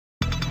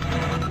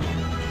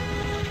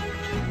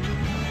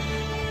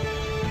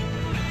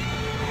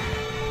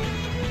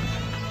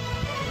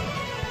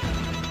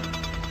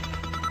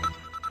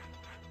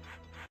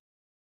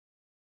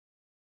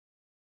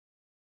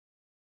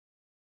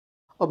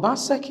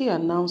Obaseki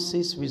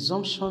announces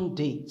resumption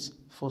date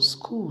for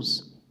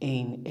schools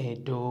in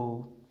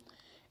Edo.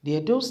 The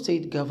Edo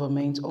state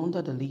government,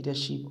 under the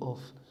leadership of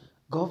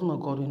Governor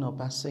Godwin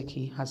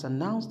Obaseki, has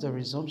announced the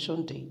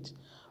resumption date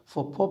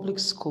for public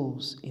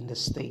schools in the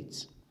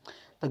state.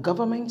 The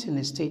government, in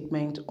a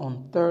statement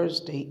on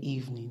Thursday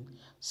evening,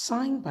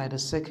 signed by the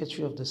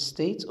Secretary of the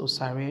State,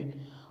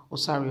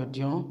 Osario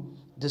Dion,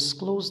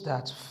 disclosed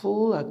that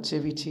full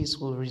activities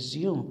will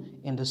resume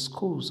in the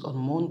schools on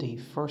Monday,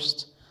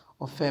 1st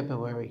of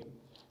February.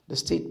 The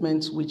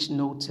statement, which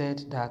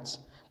noted that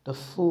the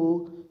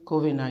full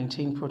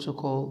COVID-19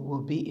 protocol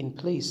will be in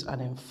place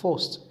and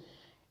enforced,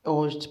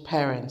 urged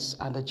parents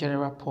and the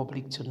general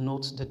public to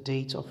note the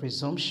date of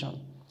resumption.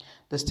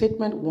 The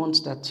statement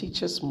warns that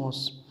teachers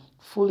must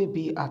fully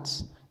be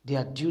at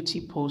their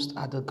duty post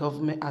at the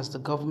government as the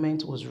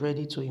government was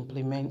ready to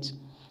implement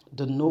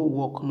the no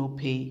work, no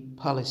pay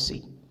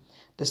policy.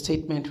 The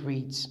statement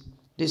reads,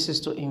 "This is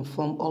to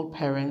inform all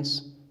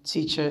parents,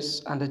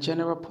 teachers, and the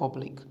general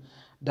public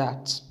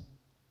that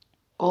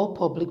all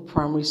public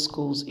primary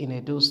schools in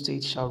Edo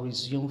State shall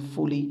resume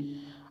fully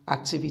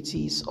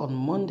activities on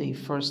Monday,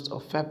 1st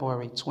of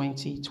February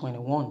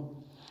 2021.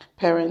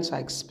 Parents are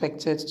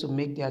expected to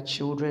make their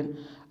children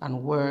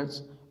and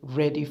wards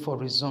ready for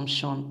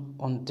resumption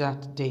on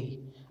that day.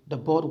 The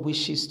board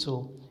wishes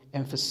to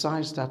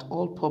emphasize that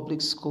all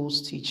public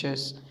schools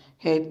teachers,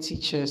 head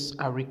teachers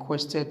are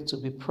requested to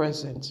be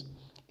present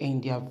in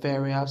their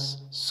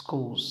various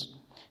schools.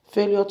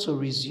 Failure to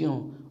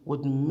resume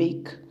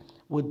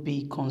would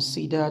be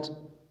considered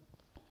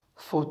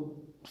for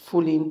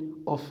fooling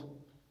of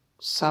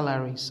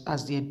salaries,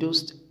 as the Edo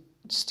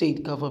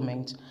state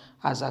government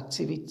has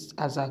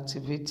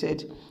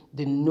activated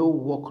the no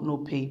work, no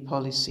pay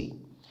policy.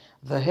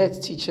 The head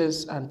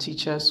teachers and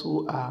teachers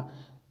who are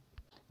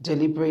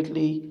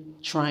deliberately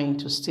trying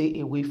to stay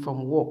away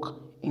from work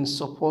in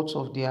support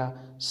of their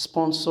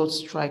sponsored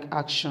strike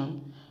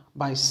action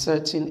by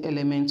certain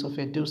elements of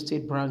Edo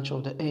State branch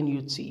of the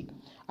NUT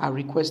are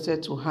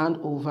requested to hand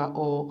over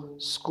all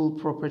school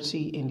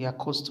property in their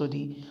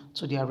custody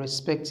to their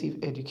respective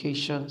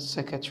education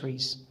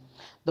secretaries.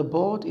 The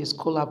board is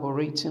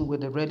collaborating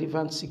with the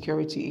relevant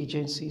security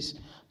agencies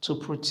to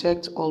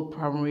protect all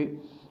primary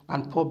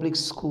and public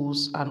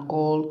schools and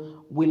all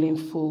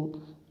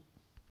willful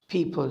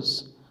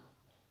peoples.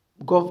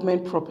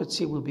 Government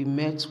property will be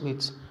met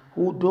with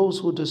those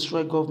who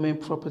destroy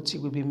government property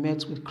will be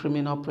met with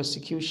criminal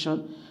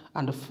prosecution,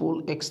 and the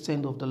full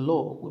extent of the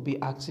law will be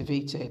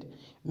activated.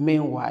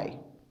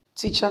 Meanwhile,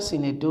 teachers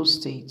in Edo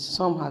State,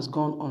 some has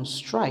gone on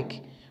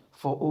strike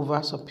for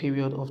over some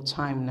period of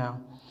time now,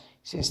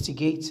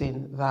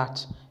 instigating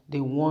that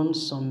they want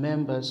some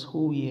members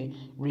who were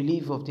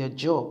relieved of their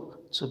job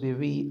to be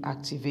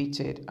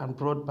reactivated and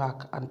brought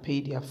back and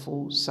pay their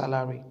full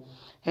salary.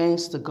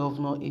 Hence, the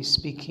governor is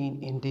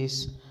speaking in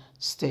this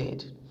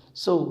stead.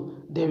 So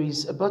there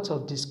is a lot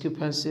of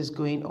discrepancies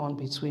going on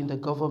between the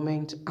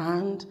government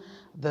and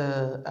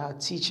the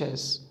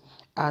teachers.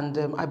 And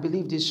I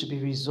believe this should be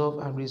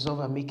resolved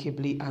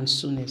amicably and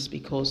soonest,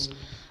 because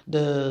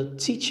the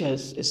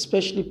teachers,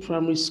 especially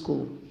primary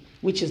school,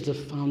 which is the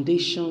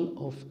foundation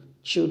of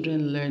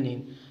children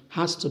learning,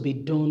 has to be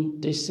done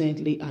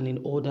decently and in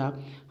order,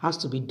 has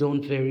to be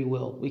done very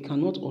well. We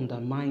cannot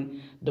undermine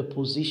the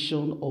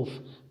position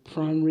of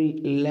primary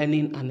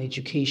learning and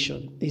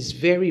education. It's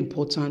very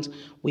important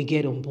we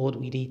get on board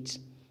with it.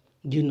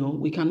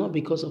 We cannot,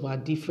 because of our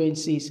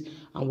differences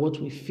and what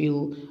we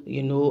feel,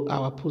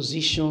 our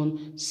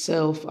position,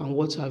 self, and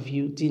what have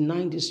you,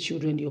 deny these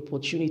children the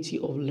opportunity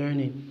of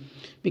learning.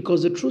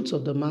 Because the truth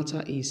of the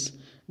matter is,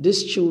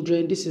 these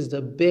children, this is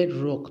the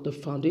bedrock, the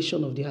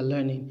foundation of their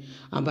learning.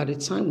 And by the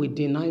time we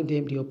deny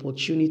them the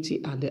opportunity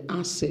and the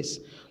access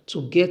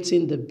to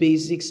getting the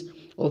basics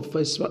of, for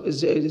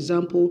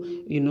example,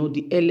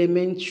 the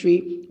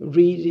elementary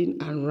reading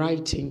and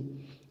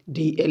writing,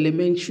 the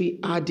elementary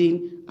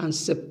adding and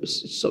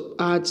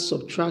add,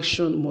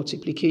 subtraction,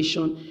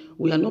 multiplication,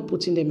 we are not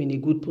putting them in a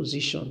good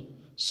position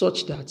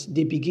such that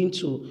they begin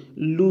to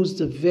lose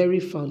the very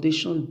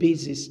foundation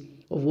basis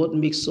of what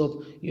makes up,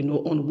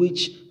 on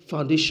which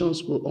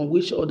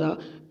other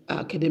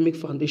academic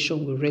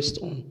foundation will rest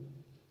on.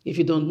 If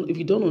you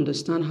don't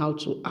understand how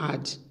to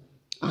add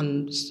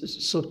and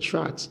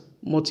subtract,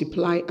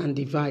 multiply and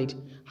divide,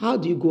 how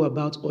do you go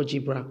about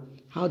algebra?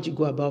 How do you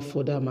go about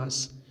further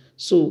maths?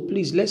 So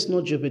please, let's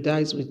not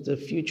jeopardize with the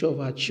future of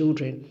our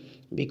children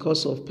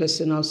because of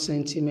personal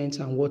sentiments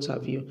and what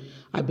have you.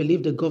 I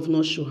believe the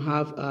governor should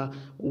have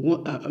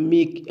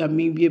make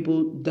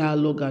amiable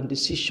dialogue and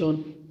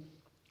position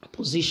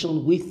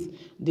with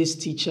these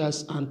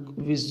teachers and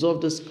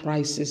resolve this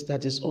crisis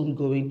that is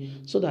ongoing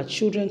so that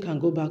children can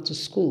go back to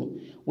school.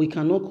 We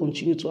cannot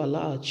continue to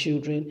allow our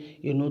children,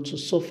 to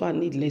suffer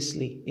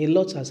needlessly. A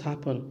lot has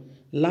happened.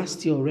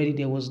 Last year already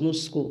there was no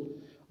school,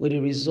 with the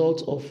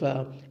result of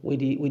the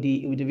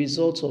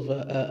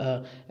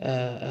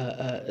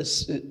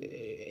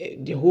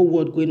whole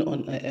world going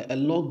on a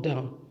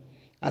lockdown.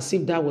 As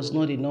if that was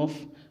not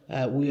enough,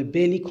 we were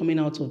barely coming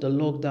out of the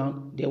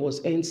lockdown. There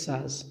was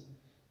EndSARS.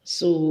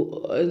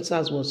 So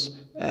NSAS was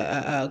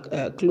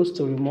close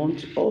to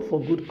remote, all for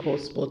good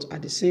cause, but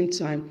at the same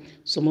time,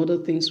 some other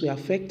things were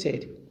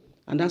affected.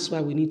 And that's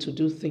why we need to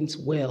do things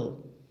well.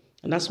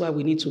 And that's why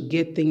we need to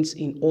get things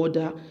in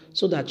order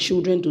so that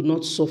children do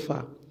not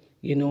suffer,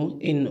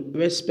 in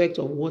respect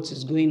of what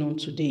is going on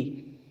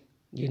today.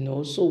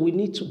 So we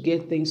need to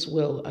get things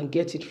well and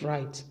get it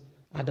right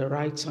at the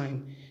right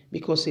time,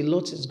 because a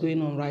lot is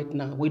going on right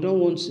now. We don't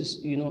want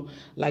to,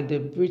 like the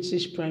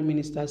British Prime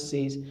Minister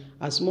says,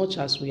 as much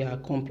as we are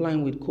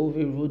complying with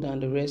COVID rule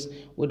and the rest,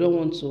 we don't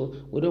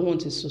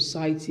want a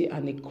society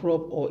and a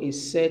crop or a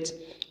set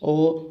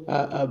or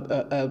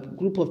a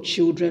group of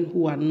children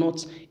who are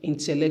not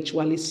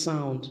intellectually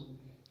sound,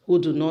 who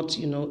do not,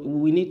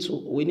 we need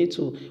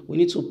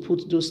to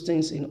put those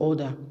things in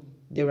order.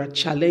 There are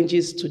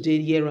challenges today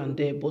here and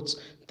there, but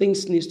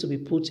things needs to be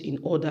put in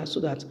order so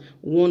that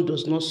one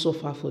does not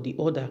suffer for the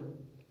other.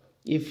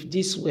 If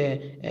this were,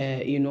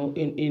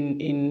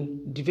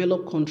 in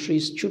developed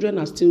countries, children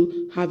are still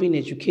having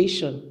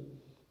education.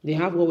 They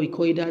have what we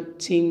call either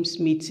Teams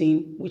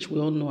meeting, which we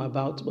all know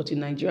about. But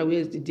in Nigeria, where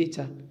is the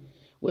data?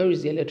 Where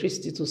is the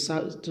electricity to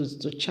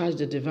charge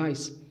the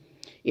device?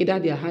 Either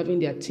they are having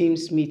their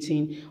Teams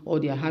meeting or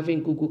they are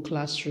having Google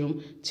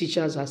Classroom.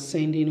 Teachers are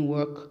sending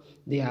work.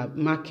 They are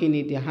marking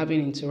it. They are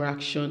having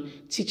interaction.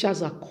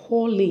 Teachers are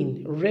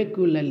calling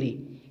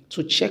regularly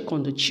to check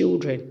on the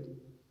children.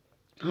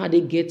 How are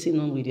they getting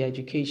on with their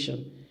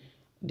education?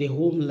 The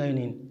home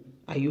learning.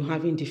 Are you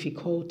having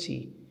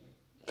difficulty?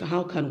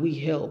 How can we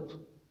help?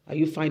 Are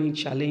you finding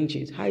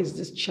challenges? How is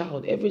this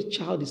child? Every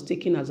child is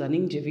taken as an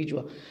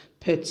individual,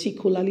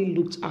 particularly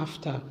looked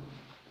after.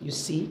 You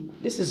see,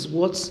 this is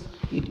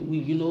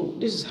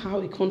this is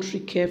how a country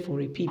care for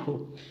a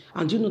people.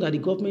 And you know that the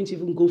government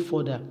even go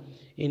further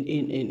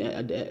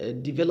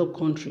in developed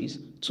countries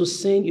to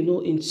send,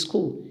 in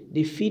school,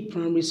 they feed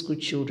primary school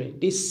children.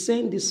 They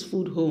send this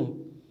food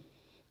home.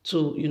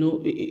 So,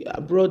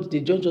 abroad, they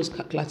don't just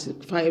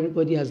classify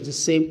everybody as the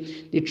same.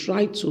 They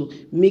try to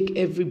make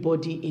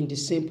everybody in the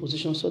same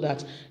position so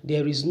that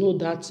there is no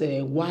that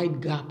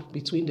wide gap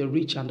between the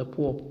rich and the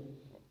poor.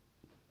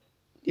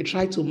 They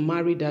try to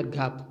marry that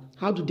gap.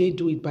 How do they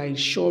do it? By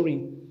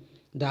ensuring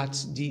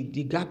that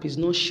the gap is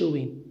not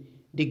showing.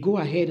 They go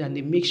ahead and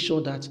they make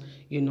sure that,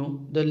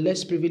 the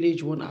less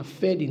privileged ones are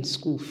fed in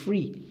school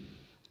free.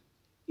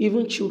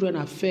 Even children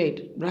are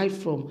fed right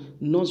from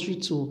nursery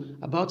to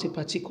about a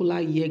particular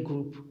year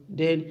group.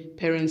 Then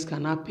parents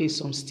can now pay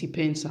some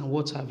stipends and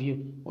what have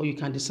you. Or you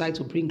can decide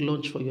to bring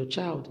lunch for your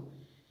child.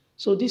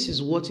 So this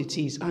is what it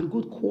is. And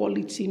good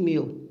quality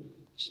meal.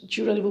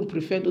 Children even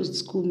prefer those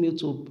school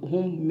meals to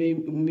home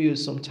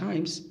meals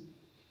sometimes.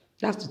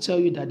 That's to tell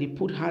you that they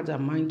put heart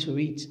and mind to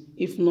it.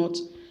 If not,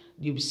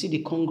 you see the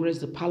Congress,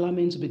 the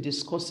Parliament will be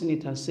discussing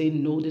it and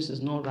saying, no, this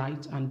is not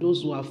right. And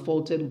those who are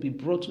faulted will be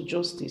brought to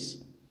justice.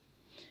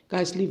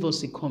 Guys, leave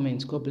us a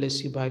comment. God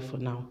bless you. Bye for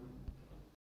now.